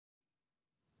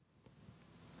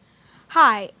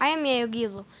Hi, I am Yale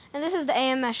Gieszl, and this is the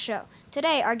AMS show.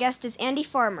 Today, our guest is Andy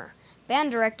Farmer,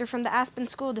 band director from the Aspen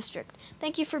School District.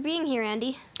 Thank you for being here,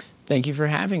 Andy. Thank you for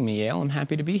having me, Yale. I'm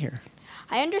happy to be here.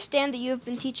 I understand that you have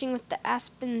been teaching with the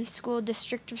Aspen School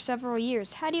District for several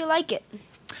years. How do you like it?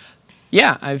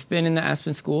 Yeah, I've been in the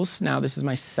Aspen schools. Now this is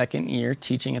my second year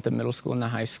teaching at the middle school and the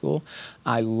high school.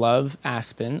 I love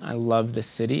Aspen. I love the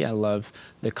city. I love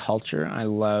the culture. I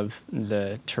love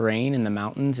the terrain and the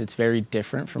mountains. It's very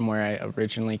different from where I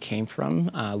originally came from,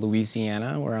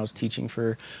 Louisiana, where I was teaching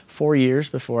for 4 years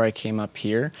before I came up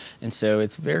here. And so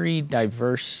it's very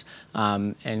diverse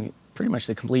and pretty much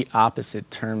the complete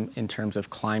opposite in terms of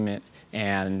climate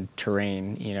and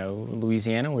terrain. You know,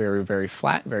 Louisiana, we were very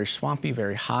flat, very swampy,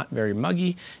 very hot, very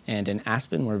muggy, and in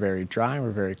Aspen, we're very dry,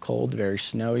 we're very cold, very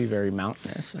snowy, very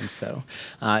mountainous, and so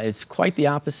it's quite the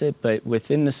opposite. But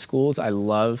within the schools, I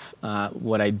love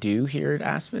what I do here at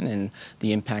Aspen and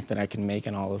the impact that I can make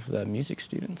on all of the music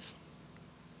students.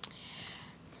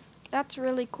 That's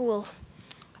really cool.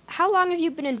 How long have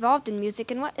you been involved in music,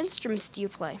 and what instruments do you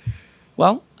play?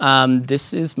 Well,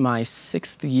 this is my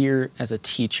 6th year as a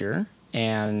teacher,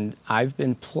 and I've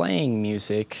been playing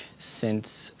music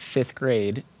since 5th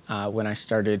grade when I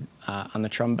started on the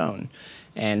trombone.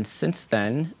 And since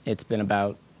then, it's been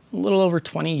about a little over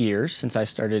 20 years since I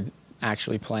started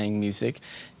actually playing music,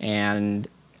 and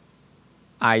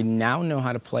I now know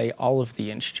how to play all of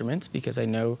the instruments because I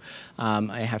know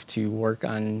I have to work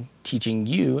on teaching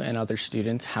you and other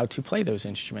students how to play those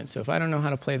instruments. So if I don't know how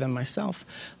to play them myself,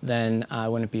 then I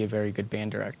wouldn't be a very good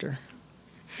band director.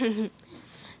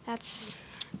 That's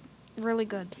really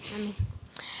good. I mean,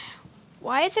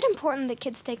 why is it important that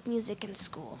kids take music in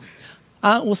school?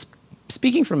 Well,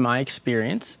 speaking from my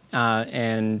experience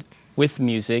and with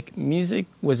music, music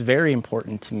was very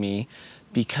important to me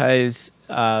because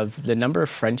of the number of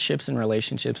friendships and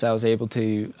relationships I was able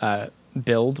to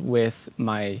build with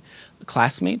my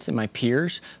classmates and my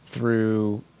peers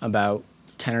through about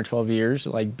 10 or 12 years,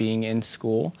 like being in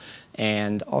school,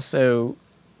 and also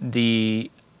the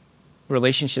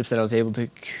relationships that I was able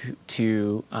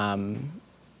to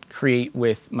create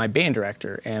with my band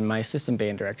director and my assistant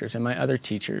band directors and my other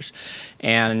teachers.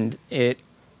 And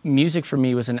music for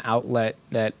me was an outlet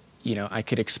that I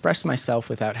could express myself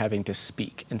without having to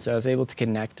speak. And so I was able to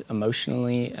connect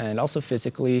emotionally and also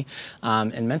physically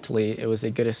and mentally. It was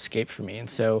a good escape for me. And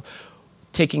so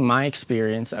taking my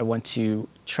experience, I want to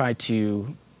try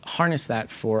to harness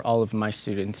that for all of my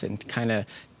students and kind of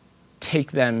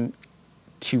take them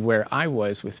to where I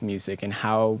was with music and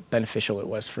how beneficial it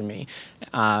was for me.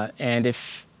 And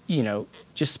if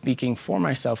just speaking for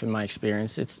myself and my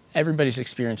experience, everybody's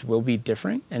experience will be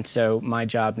different. And so my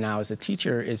job now as a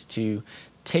teacher is to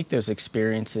take those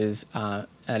experiences at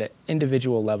an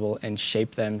individual level and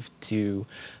shape them to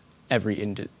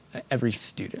every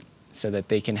student so that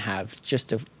they can have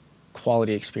just a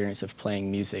quality experience of playing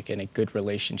music and a good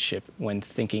relationship when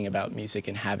thinking about music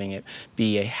and having it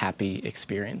be a happy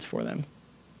experience for them.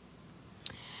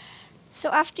 So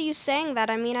after you saying that,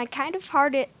 I mean, I kind of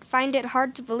find it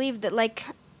hard to believe that, like,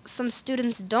 some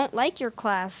students don't like your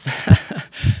class.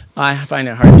 I find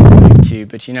it hard to believe too,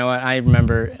 but you know what? I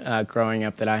remember growing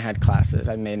up that I had classes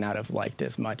I may not have liked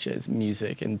as much as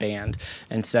music and band,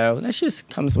 and so that just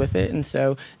comes with it. And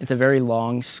so it's a very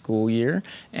long school year,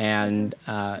 and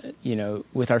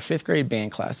with our 5th grade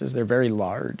band classes, they're very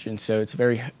large, and so it's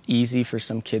very easy for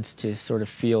some kids to sort of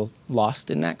feel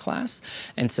lost in that class,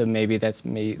 and so maybe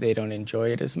they don't enjoy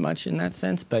it as much in that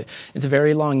sense. But it's a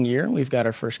very long year. We've got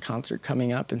our first concert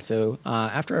coming up, and so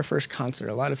after our first concert,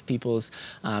 a lot of people's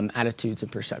attitudes and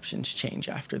perceptions change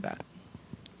after that.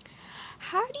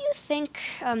 How do you think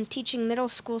teaching middle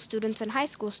school students and high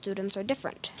school students are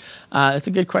different? It's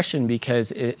a good question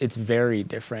because it's very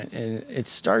different. And it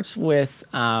starts with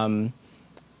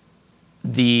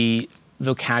the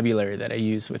vocabulary that I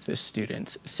use with the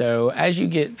students. So as you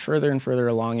get further and further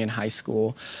along in high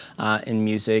school in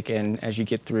music, and as you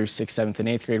get through 6th, 7th, and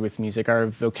 8th grade with music, our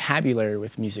vocabulary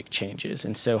with music changes.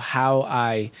 And so how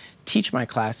I teach my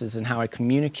classes and how I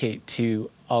communicate to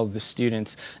all of the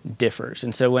students differs.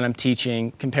 And so when I'm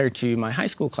teaching, compared to my high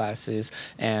school classes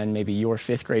and maybe your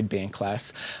 5th grade band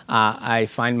class, I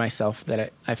find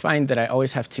that I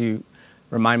always have to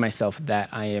remind myself that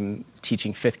I am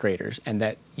teaching 5th graders and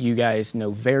that you guys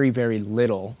know very, very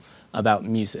little about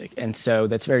music. And so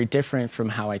that's very different from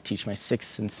how I teach my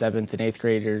 6th and 7th and 8th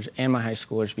graders and my high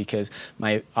schoolers, because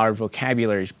our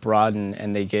vocabularies broaden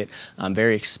and they get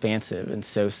very expansive. And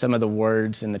so some of the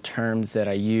words and the terms that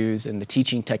I use and the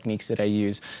teaching techniques that I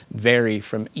use vary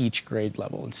from each grade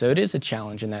level. And so it is a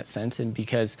challenge in that sense, and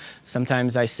because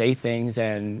sometimes I say things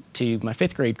to my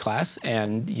 5th grade class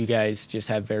and you guys just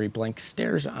have very blank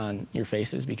stares on your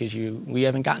faces because we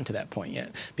haven't gotten to that point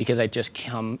yet, because I just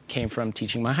came from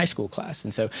teaching my high school class.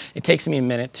 And so it takes me a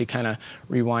minute to kind of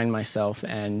rewind myself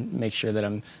and make sure that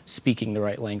I'm speaking the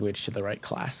right language to the right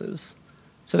classes.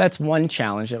 So that's one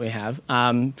challenge that we have.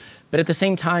 But at the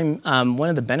same time, one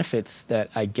of the benefits that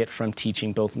I get from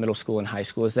teaching both middle school and high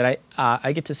school is that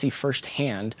I get to see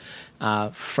firsthand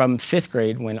from 5th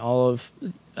grade, when all of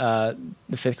the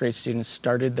 5th grade students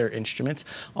started their instruments,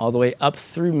 all the way up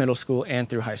through middle school and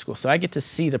through high school. So I get to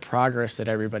see the progress that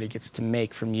everybody gets to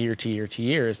make from year to year to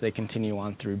year as they continue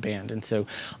on through band. And so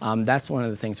that's one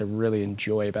of the things I really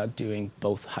enjoy about doing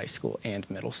both high school and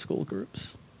middle school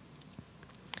groups.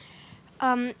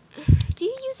 Do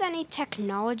you use any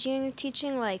technology in your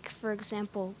teaching, like, for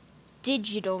example,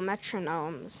 digital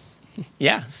metronomes?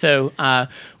 Yeah, so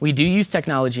we do use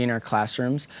technology in our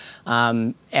classrooms.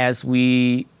 As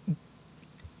we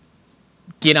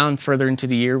get on further into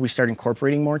the year, we start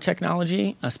incorporating more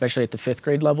technology, especially at the 5th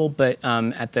grade level. But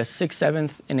at the 6th,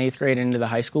 7th, and 8th grade into the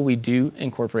high school, we do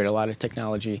incorporate a lot of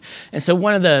technology. And so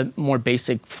one of the more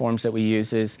basic forms that we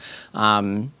use is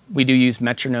we do use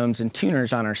metronomes and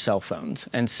tuners on our cell phones.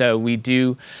 And so we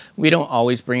don't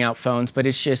always bring out phones, but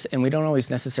it's just, and we don't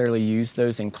always necessarily use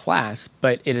those in class,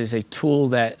 but it is a tool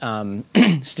that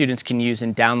students can use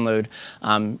and download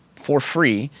for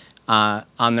free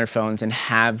on their phones, and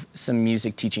have some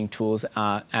music teaching tools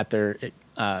at their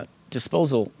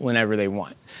disposal whenever they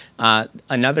want.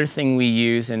 Another thing we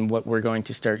use, and what we're going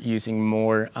to start using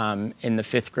more in the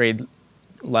 5th grade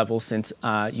level, since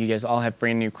you guys all have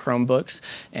brand new Chromebooks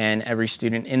and every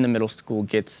student in the middle school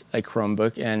gets a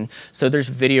Chromebook, and so there's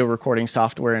video recording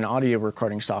software and audio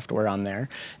recording software on there,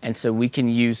 and so we can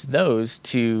use those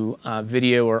to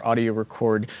video or audio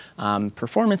record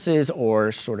performances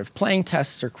or sort of playing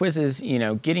tests or quizzes,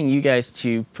 getting you guys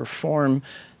to perform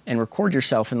and record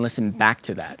yourself and listen back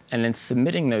to that, and then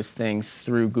submitting those things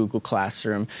through Google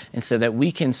Classroom, and so that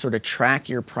we can sort of track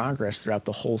your progress throughout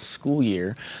the whole school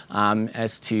year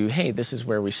as to, hey, this is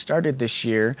where we started this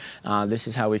year, this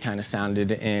is how we kind of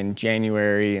sounded in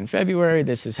January and February,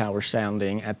 this is how we're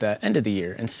sounding at the end of the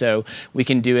year. And so we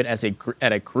can do it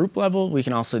at a group level, we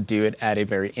can also do it at a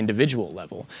very individual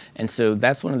level. And so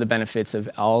that's one of the benefits of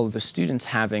all of the students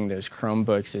having those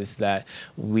Chromebooks, is that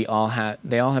they all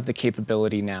have the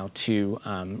capability now to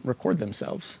record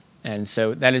themselves. And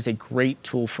so that is a great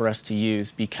tool for us to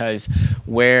use, because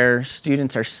where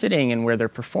students are sitting and where they're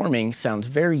performing sounds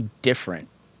very different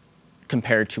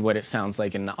compared to what it sounds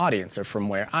like in the audience or from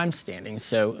where I'm standing.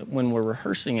 So when we're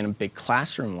rehearsing in a big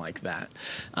classroom like that,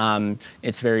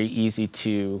 it's very easy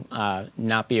to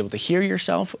not be able to hear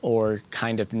yourself, or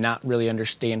kind of not really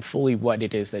understand fully what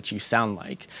it is that you sound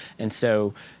like. And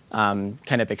so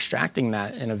kind of extracting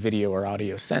that in a video or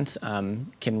audio sense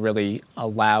can really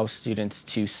allow students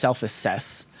to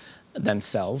self-assess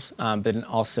themselves, but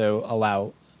also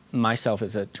allow myself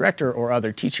as a director or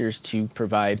other teachers to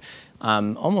provide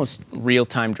almost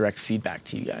real-time direct feedback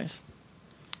to you guys.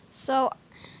 So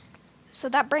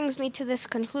that brings me to this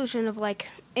conclusion of, like,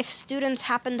 if students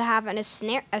happen to have a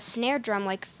snare drum,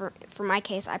 like for my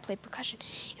case, I play percussion.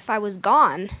 If I was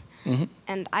gone,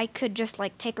 and I could just,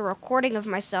 like, take a recording of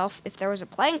myself if there was a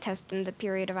playing test in the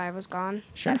period I was gone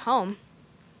at home.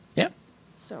 Yeah.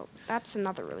 So that's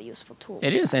another really useful tool.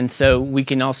 It is, and so we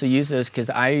can also use those,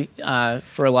 because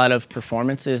for a lot of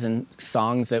performances and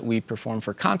songs that we perform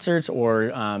for concerts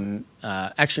or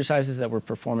exercises that we're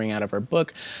performing out of our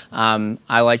book,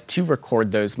 I like to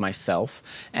record those myself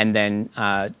and then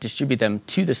distribute them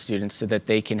to the students so that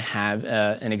they can have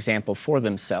an example for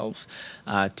themselves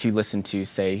to listen to,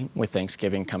 say, with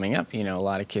Thanksgiving coming up. A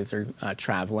lot of kids are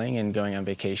traveling and going on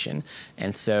vacation,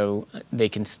 and so they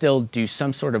can still do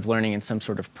some sort of learning and some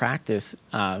sort of practice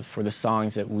for the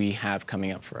songs that we have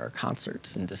coming up for our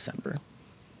concerts in December.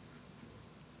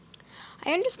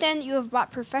 I understand you have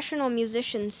brought professional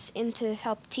musicians in to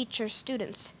help teach your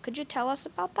students. Could you tell us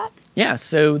about that? Yeah,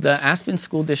 so the Aspen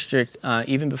School District,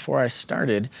 even before I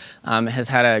started, has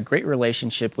had a great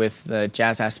relationship with the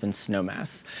Jazz Aspen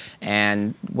Snowmass.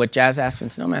 And what Jazz Aspen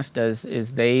Snowmass does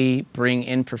is they bring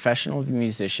in professional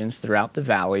musicians throughout the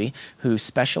valley who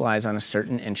specialize on a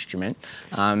certain instrument.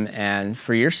 And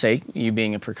for your sake, you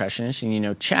being a percussionist, and you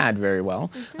know Chad very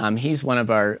well, he's one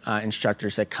of our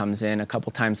instructors that comes in a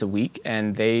couple times a week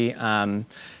and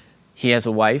he has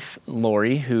a wife,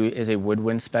 Lori, who is a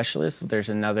woodwind specialist. There's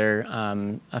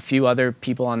a few other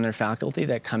people on their faculty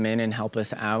that come in and help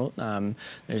us out.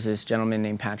 There's this gentleman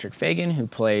named Patrick Fagan who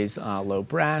plays low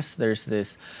brass. There's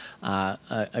this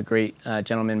a great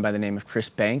gentleman by the name of Chris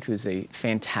Bank, who's a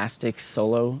fantastic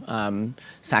solo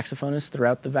saxophonist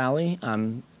throughout the Valley,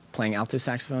 playing alto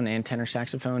saxophone and tenor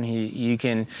saxophone. You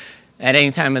can, at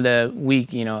any time of the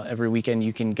week, every weekend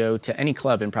you can go to any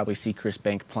club and probably see Chris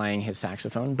Bank playing his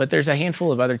saxophone. But there's a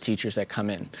handful of other teachers that come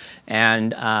in.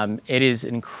 And it is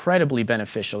incredibly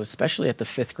beneficial, especially at the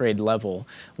 5th grade level,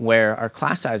 where our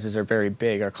class sizes are very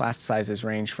big. Our class sizes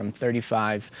range from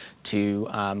 35 to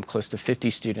close to 50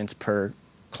 students per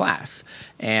class.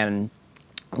 And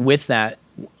with that,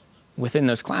 within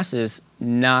those classes,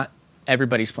 not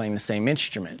everybody's playing the same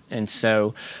instrument. And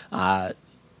so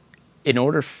in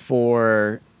order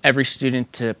for every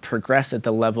student to progress at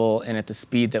the level and at the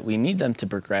speed that we need them to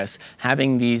progress,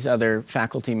 having these other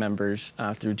faculty members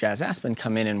through Jazz Aspen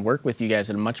come in and work with you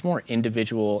guys at a much more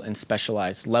individual and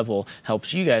specialized level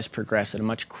helps you guys progress at a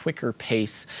much quicker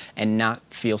pace and not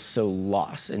feel so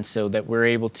lost. And so that we're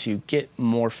able to get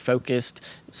more focused,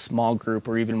 small group,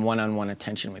 or even one-on-one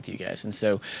attention with you guys. And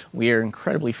so we are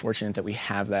incredibly fortunate that we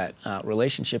have that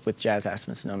relationship with Jazz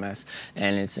Aspen Snowmass,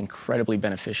 and it's incredibly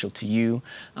beneficial to you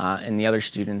and the other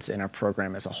students in our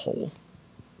program as a whole.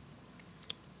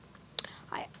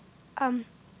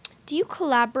 Do you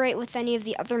collaborate with any of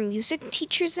the other music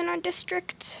teachers in our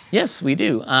district? Yes, we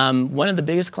do. One of the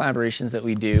biggest collaborations that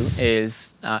we do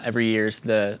is every year is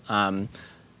the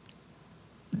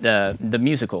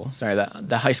musical,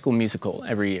 the high school musical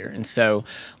every year. And so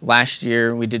last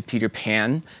year we did Peter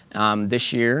Pan.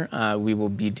 This year we will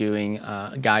be doing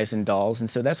Guys and Dolls. And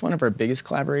so that's one of our biggest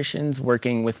collaborations,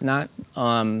 working with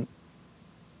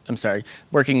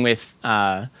working with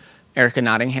Erica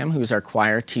Nottingham, who's our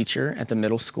choir teacher at the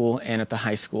middle school and at the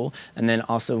high school, and then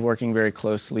also working very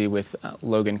closely with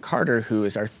Logan Carter, who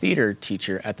is our theater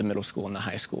teacher at the middle school and the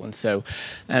high school. And so,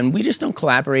 we just don't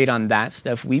collaborate on that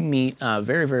stuff. We meet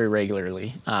very, very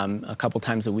regularly, a couple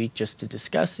times a week, just to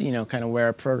discuss, kind of where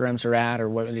our programs are at or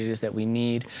what it is that we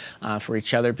need for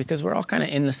each other, because we're all kind of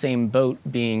in the same boat,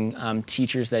 being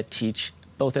teachers that teach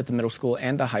both at the middle school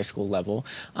and the high school level.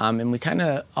 And we kind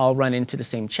of all run into the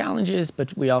same challenges,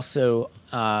 but we also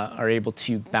are able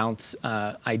to bounce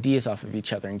ideas off of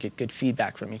each other and get good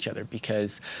feedback from each other,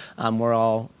 because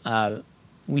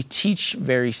we teach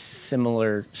very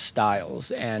similar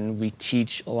styles, and we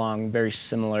teach along very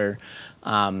similar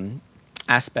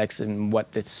aspects in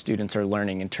what the students are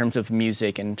learning in terms of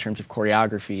music and in terms of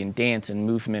choreography and dance and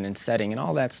movement and setting and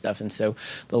all that stuff. And so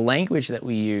the language that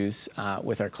we use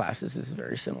with our classes is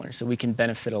very similar, so we can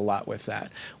benefit a lot with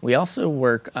that. We also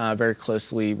work very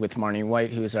closely with Marnie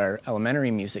White, who is our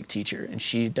elementary music teacher, and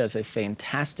she does a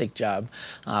fantastic job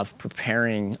of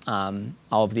preparing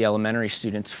all of the elementary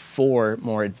students for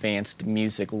more advanced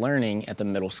music learning at the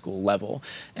middle school level.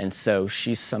 And so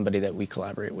she's somebody that we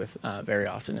collaborate with very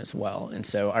often as well. And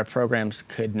so our programs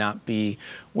could not be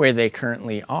where they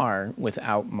currently are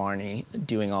without Marnie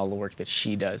doing all the work that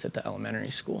she does at the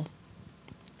elementary school.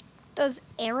 Does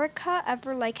Erica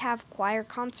ever have choir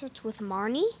concerts with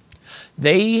Marnie?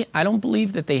 I don't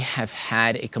believe that they have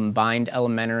had a combined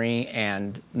elementary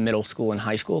and middle school and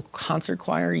high school concert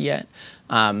choir yet,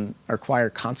 or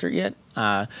choir concert yet.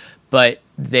 But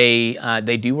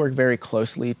they do work very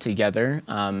closely together,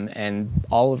 and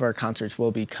all of our concerts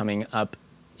will be coming up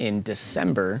in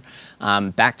December,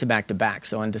 back to back to back.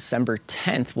 So on December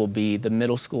 10th will be the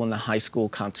middle school and the high school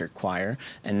concert choir,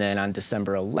 and then on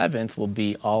December 11th will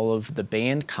be all of the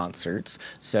band concerts.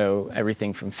 So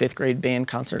everything from 5th grade band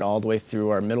concert all the way through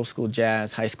our middle school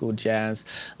jazz, high school jazz,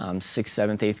 6th,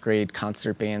 7th, 8th grade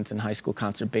concert bands and high school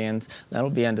concert bands. That'll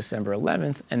be on December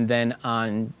 11th, and then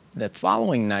on the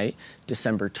following night,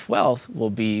 December 12th,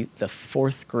 will be the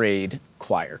 4th grade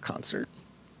choir concert.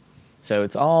 So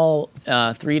it's all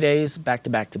 3 days back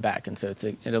to back to back, and so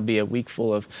it'll be a week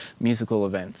full of musical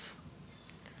events.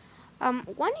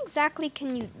 When exactly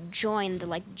can you join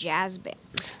the jazz band?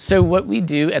 So what we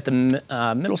do at the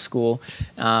middle school,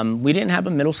 we didn't have a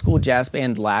middle school jazz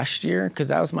band last year because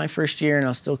that was my first year and I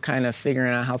was still kind of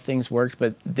figuring out how things worked.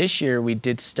 But this year we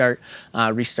did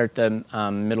restart the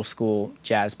middle school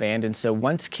jazz band. And so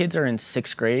once kids are in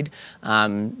 6th grade,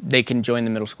 they can join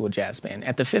the middle school jazz band.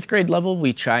 At the 5th grade level,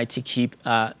 we try to keep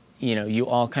you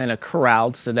all kind of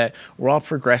corralled so that we're all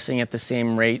progressing at the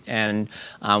same rate, and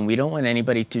we don't want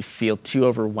anybody to feel too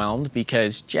overwhelmed,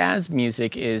 because jazz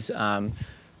music is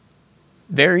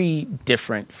very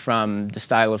different from the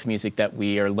style of music that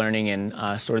we are learning in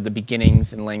sort of the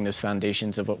beginnings and laying those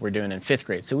foundations of what we're doing in 5th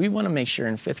grade. So we want to make sure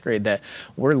in 5th grade that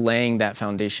we're laying that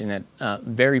foundation at,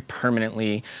 very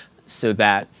permanently, so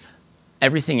that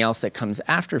everything else that comes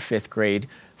after 5th grade,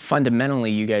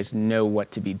 fundamentally you guys know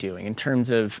what to be doing in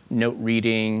terms of note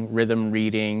reading, rhythm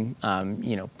reading,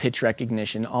 pitch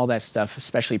recognition, all that stuff,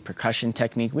 especially percussion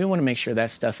technique. We want to make sure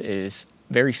that stuff is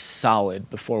very solid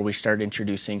before we start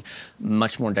introducing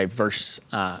much more diverse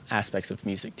aspects of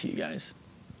music to you guys.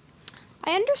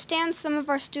 I understand some of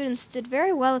our students did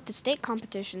very well at the state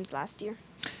competitions last year.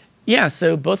 Yeah,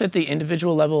 so both at the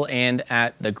individual level and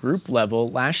at the group level,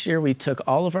 last year we took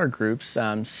all of our groups,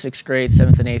 6th grade,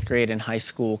 7th and 8th grade, and high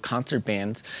school concert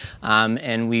bands,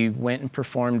 and we went and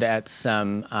performed at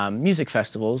some music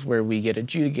festivals where we get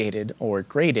adjudicated or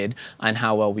graded on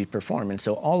how well we perform. And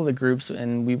so all of the groups,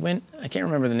 and we went, I can't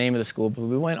remember the name of the school, but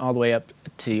we went all the way up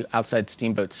to outside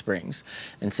Steamboat Springs.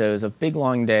 And so it was a big,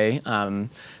 long day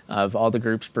of all the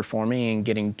groups performing and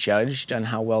getting judged on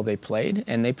how well they played,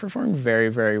 and they performed very,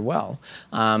 very well.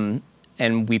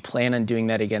 And we plan on doing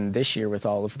that again this year with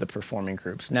all of the performing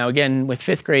groups. Now, again, with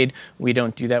 5th grade, we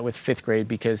don't do that with 5th grade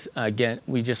because, again,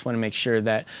 we just want to make sure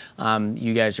that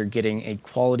you guys are getting a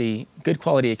good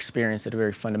quality experience at a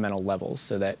very fundamental level,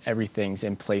 so that everything's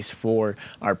in place for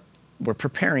we're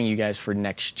preparing you guys for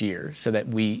next year, so that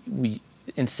we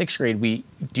in 6th grade, we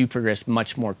do progress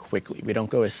much more quickly. We don't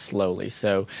go as slowly.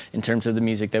 So in terms of the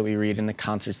music that we read and the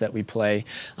concerts that we play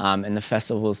and the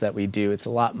festivals that we do, it's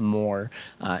a lot more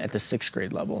at the 6th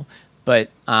grade level. But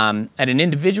at an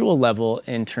individual level,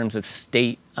 in terms of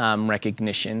state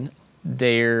recognition,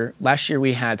 last year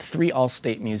we had 3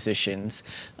 all-state musicians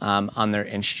on their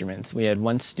instruments. We had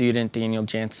one student, Daniel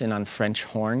Jansen, on French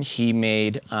horn. He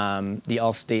made the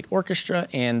all-state orchestra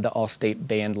and the all-state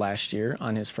band last year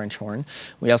on his French horn.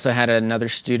 We also had another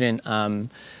student,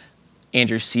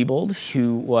 Andrew Siebold,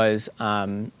 who was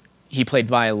he played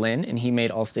violin, and he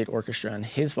made all-state orchestra on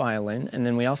his violin. And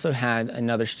then we also had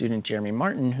another student, Jeremy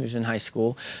Martin, who's in high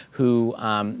school, who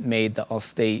made the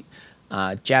all-state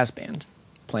jazz band,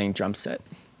 playing drum set.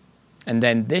 And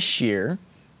then this year,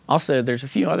 also there's a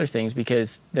few other things,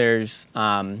 because there's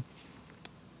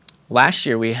last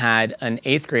year we had an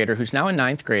 8th grader who's now a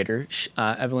 9th grader,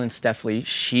 Evelyn Steffley.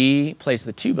 She plays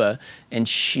the tuba, and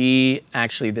she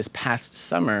actually this past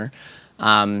summer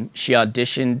she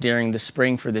auditioned during the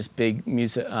spring for this big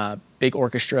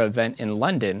orchestra event in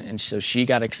London, and so she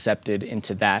got accepted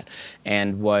into that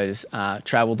and was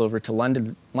traveled over to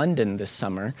London this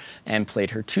summer and played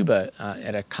her tuba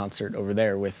at a concert over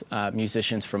there with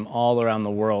musicians from all around the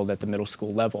world at the middle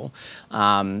school level.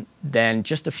 Then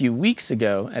just a few weeks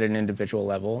ago, at an individual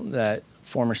level, the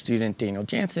former student Daniel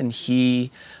Jansen, he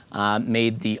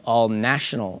made the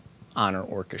all-national honor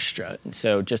orchestra. And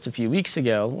so just a few weeks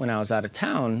ago, when I was out of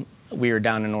town, we were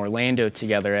down in Orlando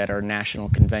together at our national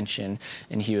convention,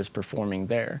 and he was performing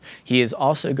there. He is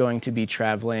also going to be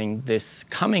traveling this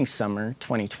coming summer,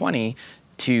 2020,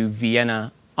 to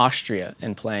Vienna, Austria,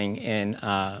 and playing in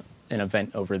an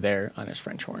event over there on his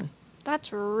French horn.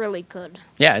 That's really good.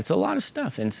 Yeah, it's a lot of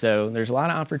stuff, and so there's a lot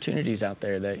of opportunities out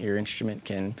there that your instrument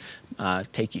can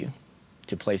take you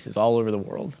to places all over the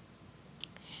world.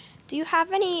 Do you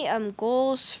have any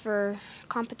goals for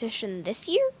competition this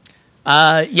year?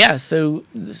 Yeah, so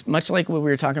much like what we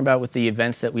were talking about with the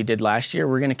events that we did last year,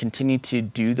 we're going to continue to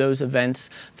do those events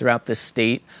throughout the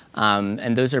state,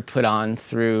 and those are put on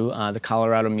through the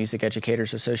Colorado Music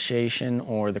Educators Association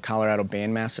or the Colorado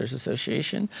Bandmasters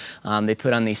Association. They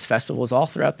put on these festivals all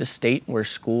throughout the state where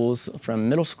schools from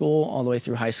middle school all the way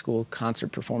through high school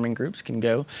concert performing groups can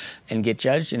go and get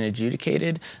judged and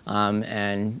adjudicated,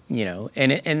 and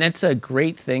that's a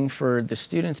great thing for the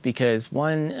students, because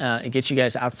one, it gets you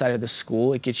guys outside of the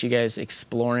school, it gets you guys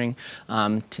exploring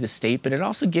to the state, but it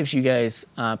also gives you guys,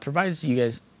 provides you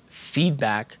guys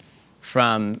feedback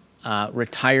from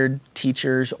retired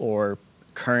teachers or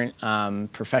current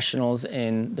professionals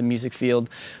in the music field,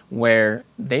 where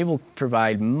they will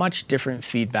provide much different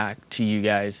feedback to you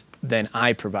guys than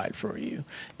I provide for you.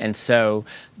 And so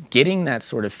getting that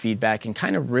sort of feedback and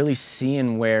kind of really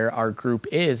seeing where our group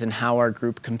is and how our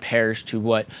group compares to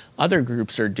what other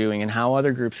groups are doing and how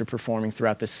other groups are performing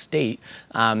throughout the state,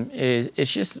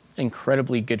 it's just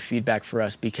incredibly good feedback for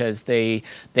us, because they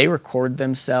record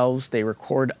themselves, they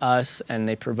record us, and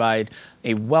they provide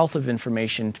a wealth of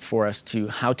information for us to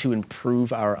how to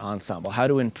improve our ensemble, how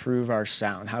to improve our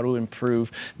sound, how to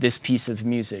improve this piece of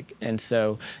music. And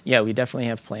so, yeah, we definitely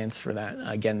have plans for that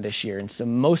again this year. And so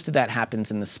most of that happens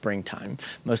in the springtime.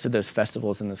 Most of those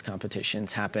festivals and those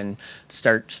competitions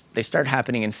start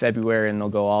happening in February, and they'll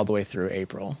go all the way through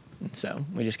April. And so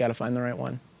we just got to find the right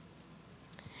one.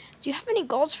 Do you have any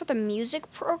goals for the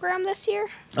music program this year?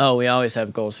 Oh, we always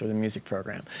have goals for the music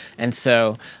program. And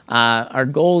so our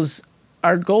goal is,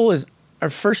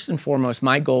 first and foremost,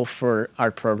 my goal for our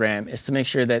program is to make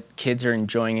sure that kids are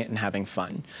enjoying it and having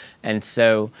fun. And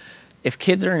so if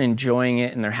kids are enjoying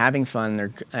it and they're having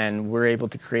fun and we're able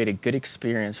to create a good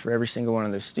experience for every single one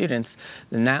of those students,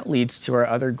 then that leads to our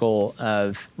other goal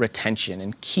of retention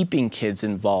and keeping kids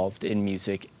involved in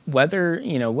music. Whether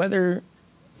after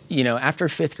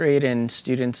 5th grade and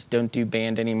students don't do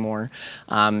band anymore,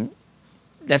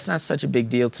 that's not such a big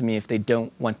deal to me if they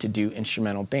don't want to do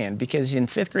instrumental band, because in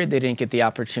 5th grade they didn't get the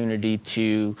opportunity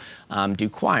to do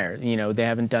choir. They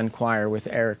haven't done choir with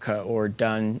Erica or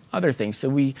done other things.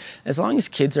 So as long as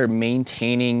kids are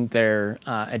maintaining their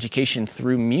education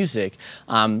through music,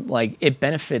 it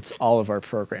benefits all of our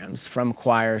programs, from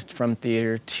choir, from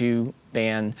theater to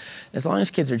band, as long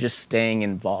as kids are just staying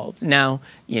involved. Now,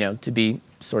 to be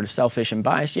sort of selfish and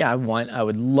biased, I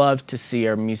would love to see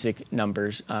our music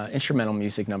numbers, instrumental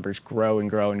music numbers, grow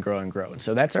and grow and grow and grow. And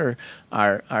so that's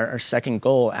our second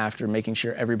goal, after making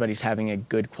sure everybody's having a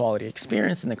good quality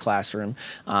experience in the classroom.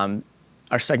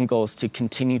 Our second goal is to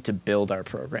continue to build our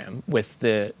program with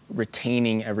the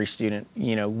retaining every student.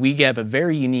 We have a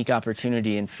very unique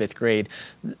opportunity in 5th grade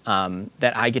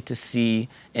that I get to see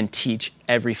and teach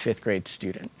every 5th grade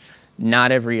student.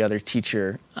 Not every other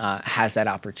teacher has that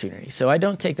opportunity. So I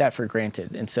don't take that for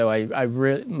granted. And so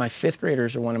my 5th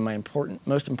graders are one of my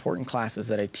most important classes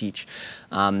that I teach,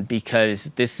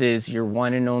 because this is your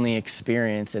one and only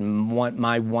experience and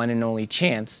my one and only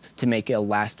chance to make a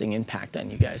lasting impact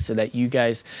on you guys, so that you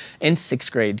guys in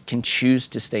 6th grade can choose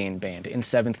to stay in band. In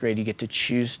 7th grade, you get to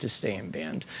choose to stay in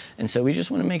band. And so we just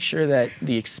want to make sure that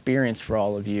the experience for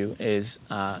all of you is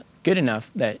good enough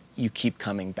that you keep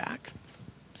coming back.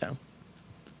 So.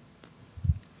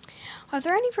 Are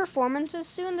there any performances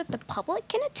soon that the public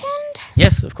can attend?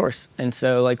 Yes, of course. And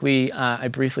so like I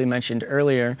briefly mentioned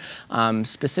earlier,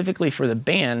 specifically for the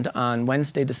band, on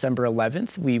Wednesday, December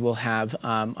 11th, we will have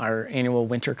our annual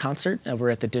winter concert over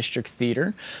at the District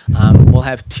Theater. We'll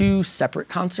have 2 separate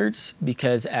concerts,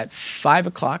 because at 5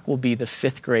 o'clock will be the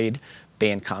 5th grade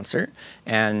band concert,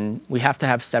 and we have to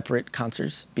have separate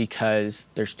concerts because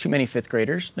there's too many 5th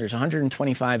graders. There's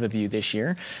 125 of you this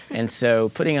year, and so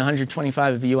putting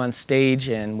 125 of you on stage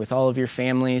and with all of your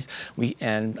families,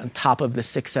 and on top of the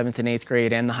 6th, 7th, and 8th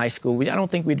grade and the high school, I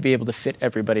don't think we'd be able to fit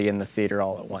everybody in the theater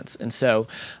all at once. And so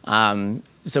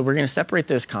so we're going to separate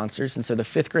those concerts. And so the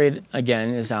 5th grade, again,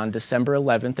 is on December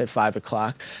 11th at 5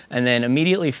 o'clock. And then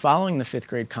immediately following the 5th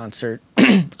grade concert,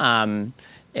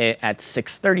 at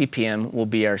 6:30 p.m. will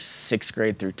be our 6th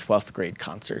grade through 12th grade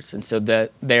concerts. And so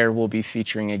there we'll be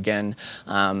featuring, again,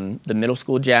 the middle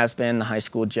school jazz band, the high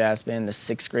school jazz band, the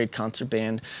 6th grade concert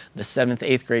band, the 7th,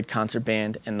 8th grade concert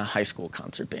band, and the high school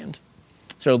concert band.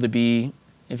 So it'll be,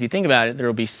 if you think about it, there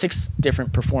will be 6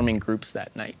 different performing groups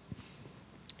that night.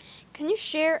 Can you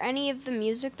share any of the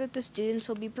music that the students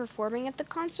will be performing at the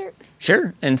concert?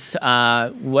 Sure. And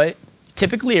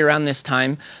typically around this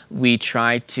time, we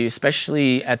try to,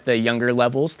 especially at the younger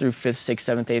levels through 5th,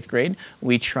 6th, 7th, 8th grade,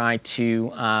 we try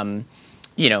to,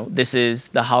 this is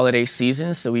the holiday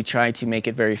season, so we try to make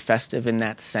it very festive in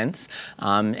that sense.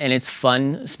 And it's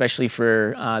fun, especially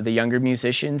for the younger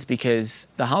musicians, because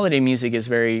the holiday music is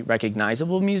very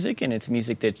recognizable music, and it's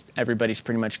music that everybody's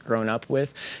pretty much grown up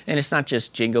with. And it's not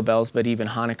just jingle bells, but even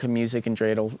Hanukkah music and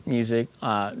dreidel music,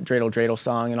 dreidel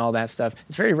song and all that stuff.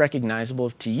 It's very recognizable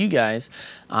to you guys,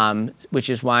 which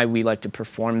is why we like to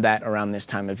perform that around this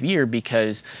time of year,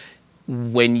 because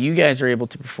when you guys are able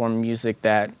to perform music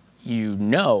that you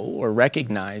know or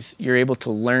recognize, you're able to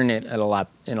learn it in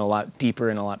a lot deeper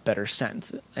and a lot better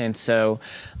sense. And so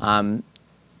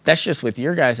that's just with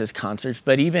your guys' concerts,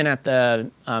 but even at the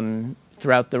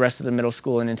throughout the rest of the middle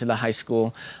school and into the high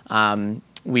school,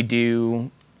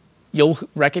 you'll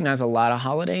recognize a lot of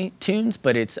holiday tunes,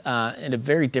 but it's at a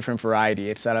very different variety.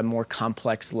 It's at a more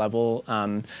complex level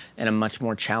and a much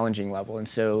more challenging level, and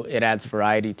so it adds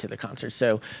variety to the concert.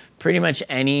 So pretty much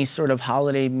any sort of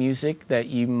holiday music that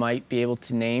you might be able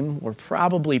to name, we're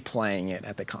probably playing it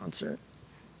at the concert.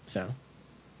 So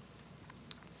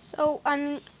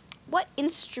what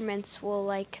instruments will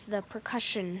the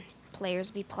percussion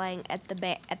players be playing at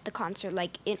the concert,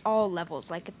 in all levels,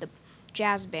 at the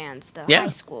jazz bands, the high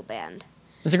school band?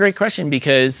 That's a great question,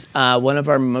 because one of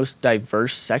our most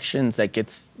diverse sections that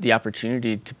gets the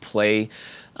opportunity to play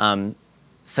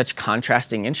such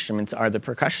contrasting instruments are the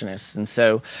percussionists. And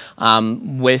so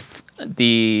with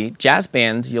the jazz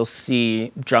bands, you'll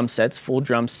see drum sets, full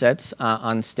drum sets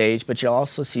on stage, but you'll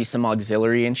also see some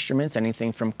auxiliary instruments,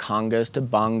 anything from congas to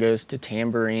bongos to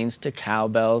tambourines to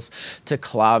cowbells to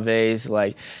claves,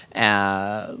 like,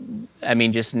 I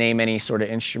mean, just name any sort of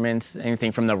instruments,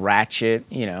 anything from the ratchet,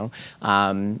 you know,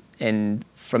 and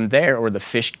from there, or the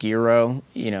fish gyro,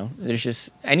 you know, there's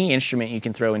just any instrument you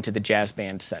can throw into the jazz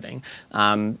band setting.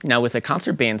 Now with a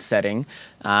concert band setting,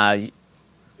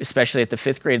 especially at the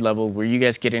 5th grade level, where you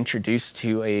guys get introduced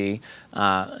to a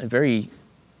very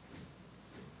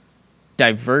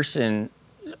diverse and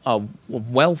a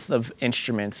wealth of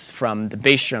instruments, from the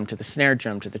bass drum to the snare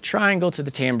drum to the triangle to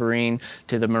the tambourine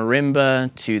to the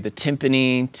marimba to the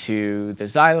timpani to the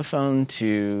xylophone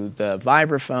to the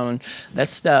vibraphone,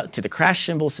 that's to the crash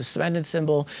cymbal, suspended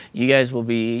cymbal. You guys will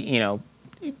be, you know,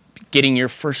 getting your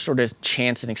first sort of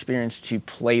chance and experience to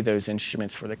play those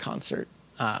instruments for the concert,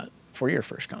 for your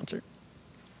first concert.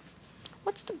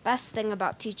 What's the best thing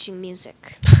about teaching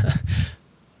music?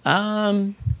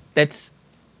 That's,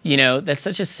 you know, that's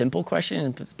such a simple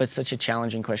question, but such a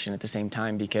challenging question at the same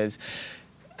time, because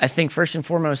I think first and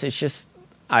foremost, it's just,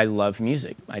 I love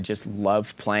music. I just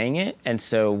love playing it. And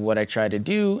so what I try to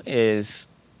do is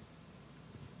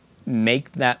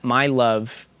make that, my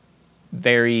love,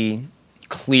 very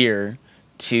clear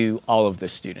to all of the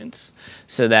students,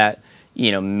 so that, you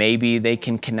know, maybe they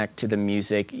can connect to the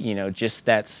music, you know, just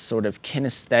that sort of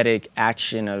kinesthetic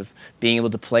action of being able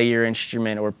to play your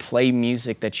instrument or play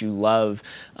music that you love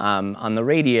on the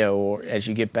radio, or as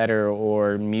you get better,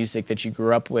 or music that you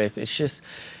grew up with. It's just,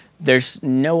 there's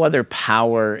no other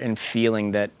power and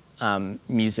feeling that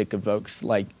music evokes.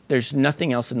 Like, there's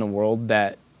nothing else in the world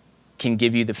that can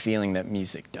give you the feeling that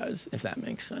music does, if that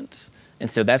makes sense. And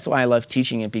so that's why I love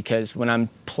teaching it, because when I'm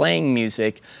playing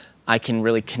music, I can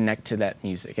really connect to that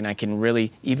music, and I can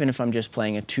really, even if I'm just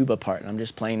playing a tuba part and I'm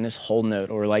just playing this whole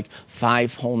note, or like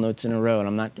 5 whole notes in a row, and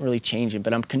I'm not really changing,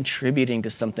 but I'm contributing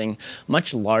to something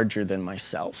much larger than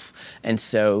myself. And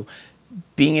so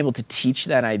being able to teach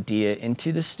that idea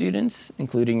into the students,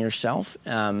 including yourself,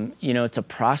 you know, it's a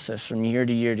process from year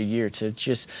to year to year to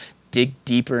just dig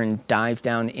deeper and dive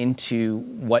down into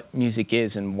what music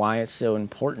is and why it's so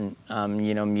important.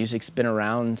 You know, music's been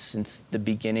around since the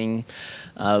beginning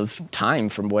of time,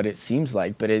 from what it seems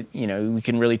like, but it, you know, we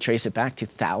can really trace it back to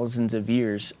thousands of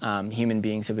years. Human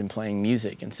beings have been playing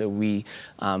music, and so we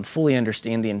fully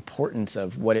understand the importance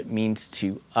of what it means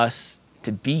to us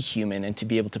to be human and to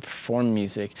be able to perform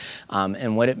music,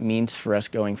 and what it means for us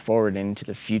going forward into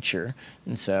the future.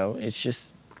 And so it's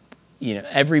just, you know,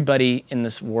 everybody in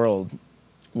this world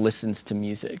listens to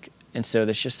music. And so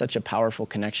there's just such a powerful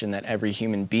connection that every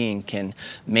human being can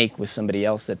make with somebody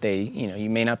else, that they, you know, you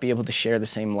may not be able to share the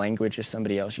same language as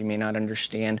somebody else. You may not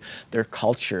understand their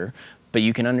culture, but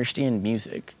you can understand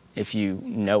music if you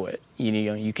know it. You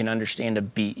know, you can understand a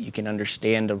beat, you can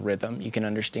understand a rhythm, you can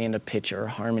understand a pitch or a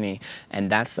harmony, and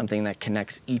that's something that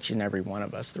connects each and every one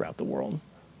of us throughout the world.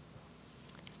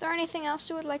 Is there anything else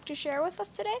you would like to share with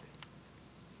us today?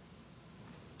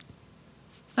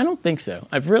 I don't think so.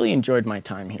 I've really enjoyed my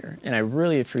time here, and I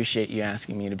really appreciate you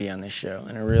asking me to be on this show,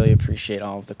 and I really appreciate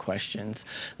all of the questions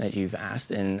that you've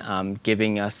asked, and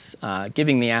giving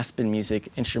the Aspen Music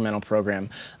Instrumental Program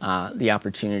the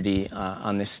opportunity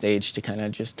on this stage to kind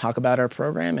of just talk about our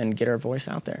program and get our voice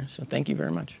out there. So thank you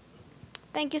very much.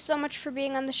 Thank you so much for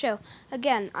being on the show.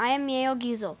 Again, I am Yale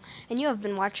Gieszl, and you have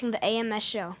been watching the AMS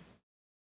show.